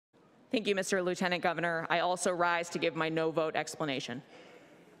Thank you, Mr. Lieutenant Governor. I also rise to give my no vote explanation.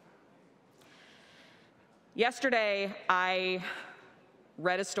 Yesterday, I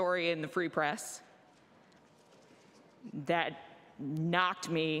read a story in the Free Press that knocked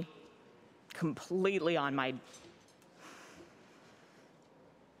me completely on my...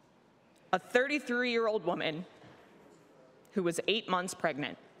 A 33-year-old woman who was 8 months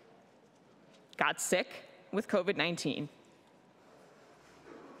pregnant got sick with COVID-19.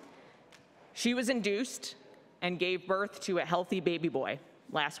 She was induced and gave birth to a healthy baby boy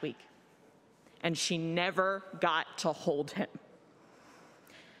last week, and she never got to hold him.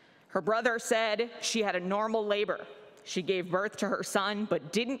 Her brother said she had a normal labor. She gave birth to her son,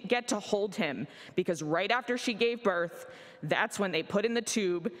 but didn't get to hold him because right after she gave birth, that's when they put in the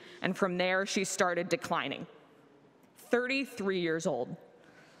tube, and from there she started declining. 33 years old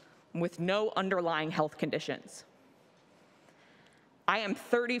with no underlying health conditions. I am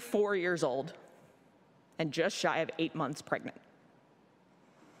 34 years old and just shy of 8 months pregnant.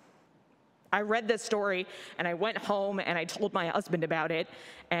 I read this story and I went home and I told my husband about it,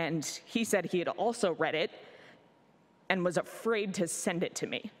 and he said he had also read it and was afraid to send it to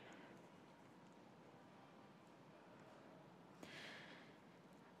me.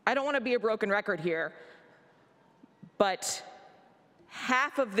 I don't want to be a broken record here, but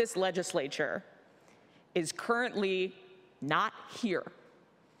half of this legislature is currently not here,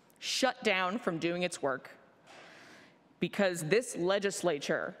 shut down from doing its work, because this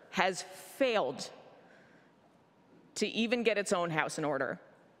legislature has failed to even get its own house in order.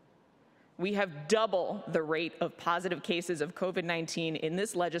 We have double the rate of positive cases of COVID-19 in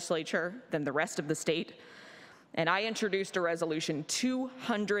this legislature than the rest of the state, and I introduced a resolution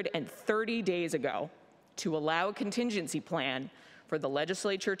 230 days ago to allow a contingency plan for the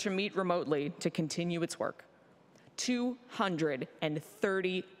legislature to meet remotely to continue its work.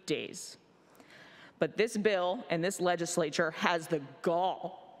 230 days. But this bill and this legislature has the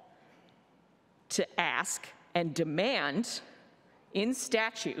gall to ask and demand in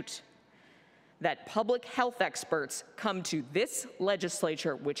statute that public health experts come to this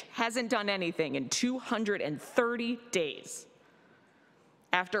legislature, which hasn't done anything in 230 days,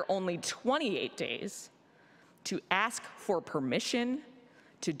 after only 28 days, to ask for permission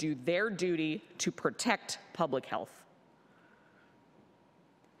to do their duty to protect public health.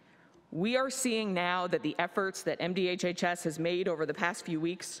 We are seeing now that the efforts that MDHHS has made over the past few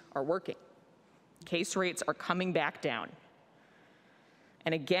weeks are working. Case rates are coming back down.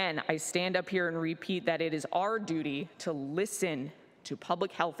 And again, I stand up here and repeat that it is our duty to listen to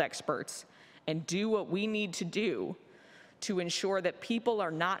public health experts and do what we need to do to ensure that people are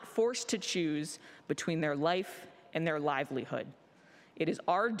not forced to choose between their life and their livelihood. It is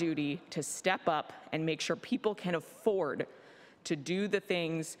our duty to step up and make sure people can afford to do the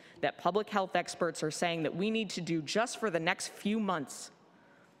things that public health experts are saying that we need to do just for the next few months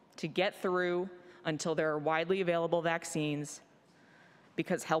to get through until there are widely available vaccines,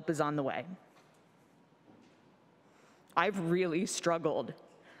 because help is on the way. I've really struggled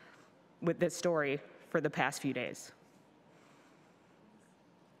with this story for the past few days.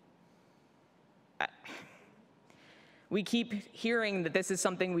 We keep hearing that this is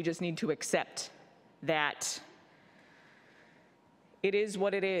something we just need to accept, that it is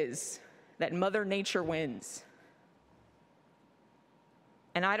what it is, that Mother Nature wins.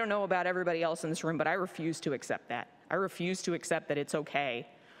 And I don't know about everybody else in this room, but I refuse to accept that. I refuse to accept that it's okay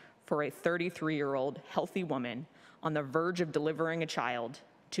for a 33-year-old healthy woman on the verge of delivering a child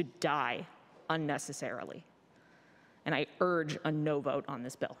to die unnecessarily. And I urge a no vote on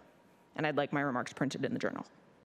this bill. And I'd like my remarks printed in the Journal.